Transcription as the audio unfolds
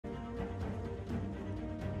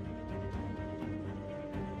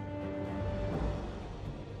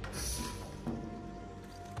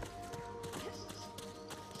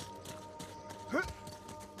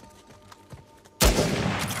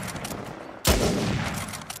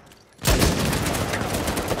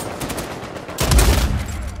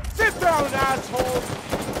asshole!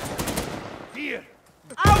 Here!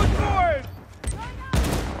 Outward!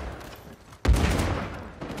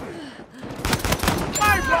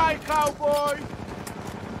 Bye-bye, cowboy!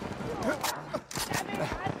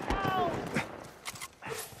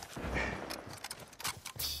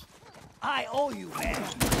 I owe you, man.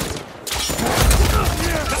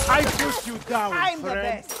 I put you down, I'm the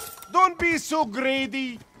friend. best. Don't be so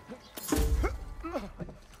greedy.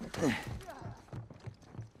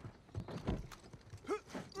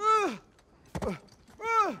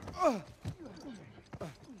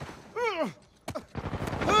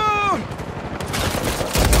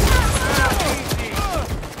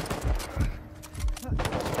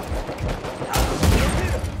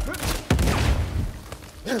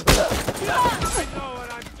 I know what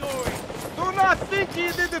I'm doing! Do not think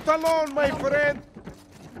you did it alone, my friend.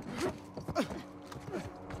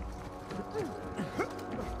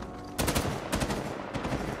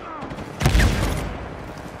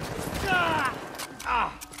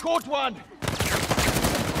 Caught one!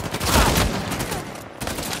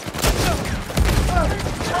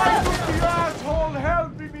 Why would the asshole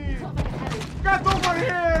help me? Get over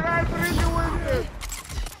here, I'm really with you.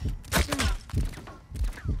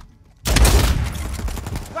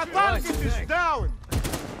 The target is down.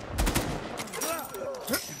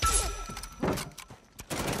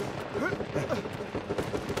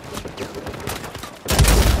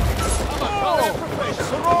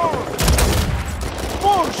 It's wrong.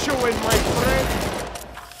 More showing, my friend.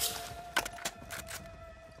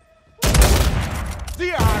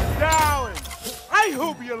 They are down. I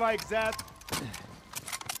hope you like that.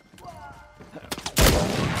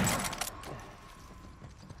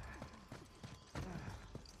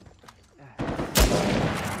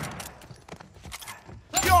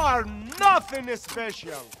 You are nothing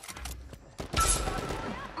special.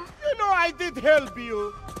 You know I did help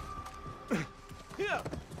you. Here.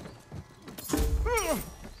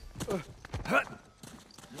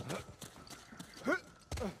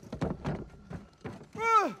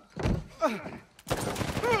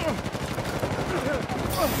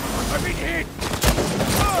 I've been hit!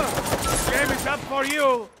 Game is up for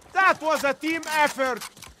you! That was a team effort.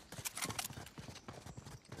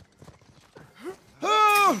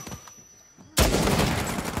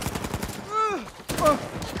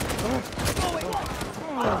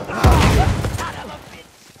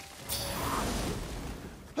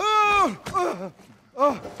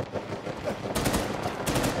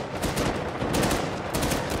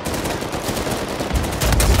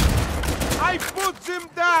 I put them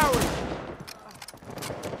down.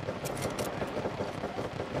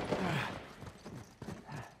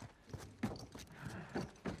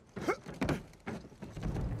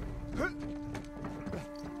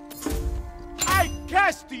 I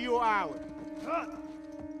cast you out.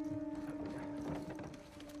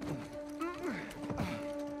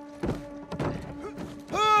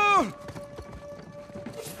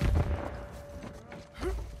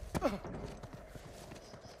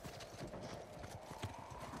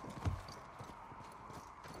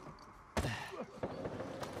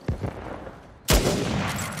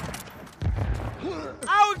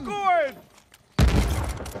 Outward!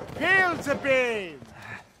 Hail the pain!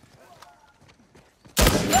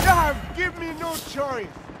 You have given me no choice.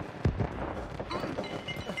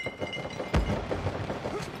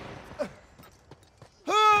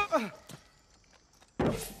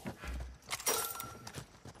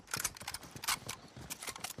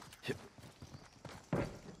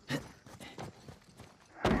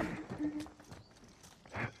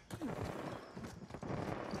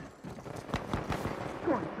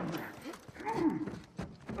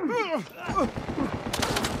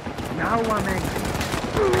 Now I'm angry.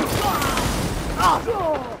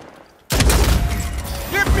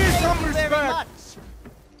 Give me some Thank you very respect.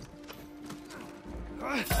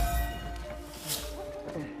 much.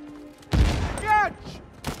 Catch!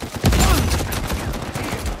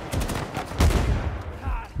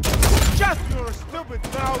 Shut your stupid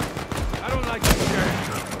mouth! I don't like this shirt.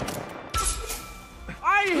 I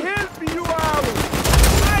help you out!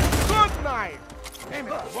 And good night! Damn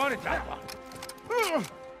it, I wanted that one.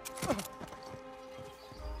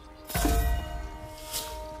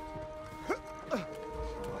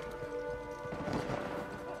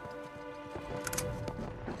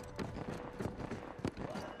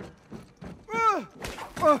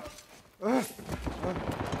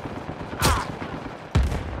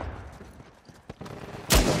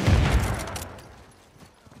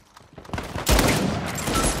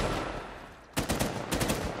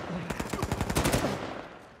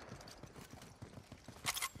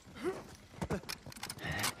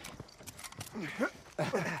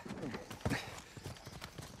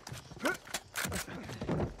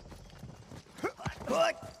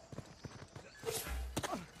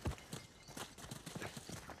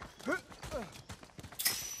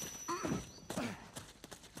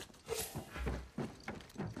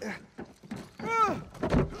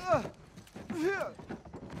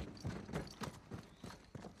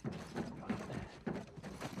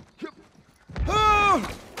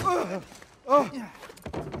 Outgoing!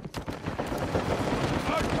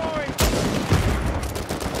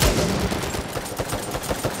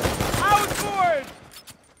 Outboard!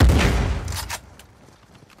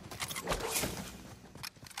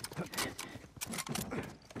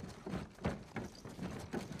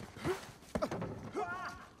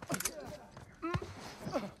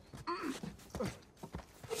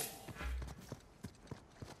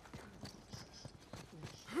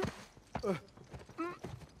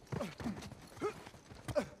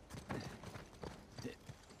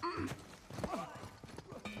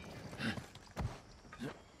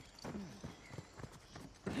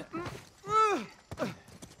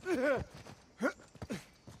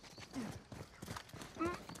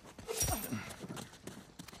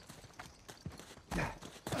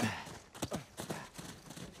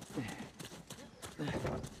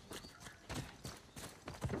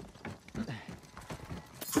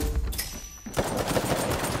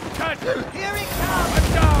 Cut! Here he comes! I'm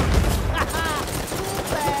down!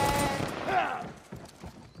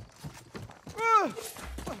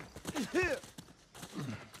 Too bad!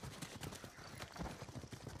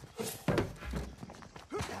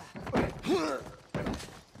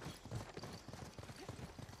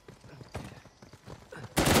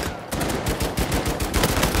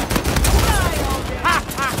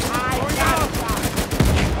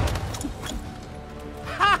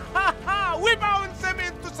 We bounce them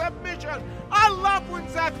into submission. I love when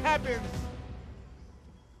that happens.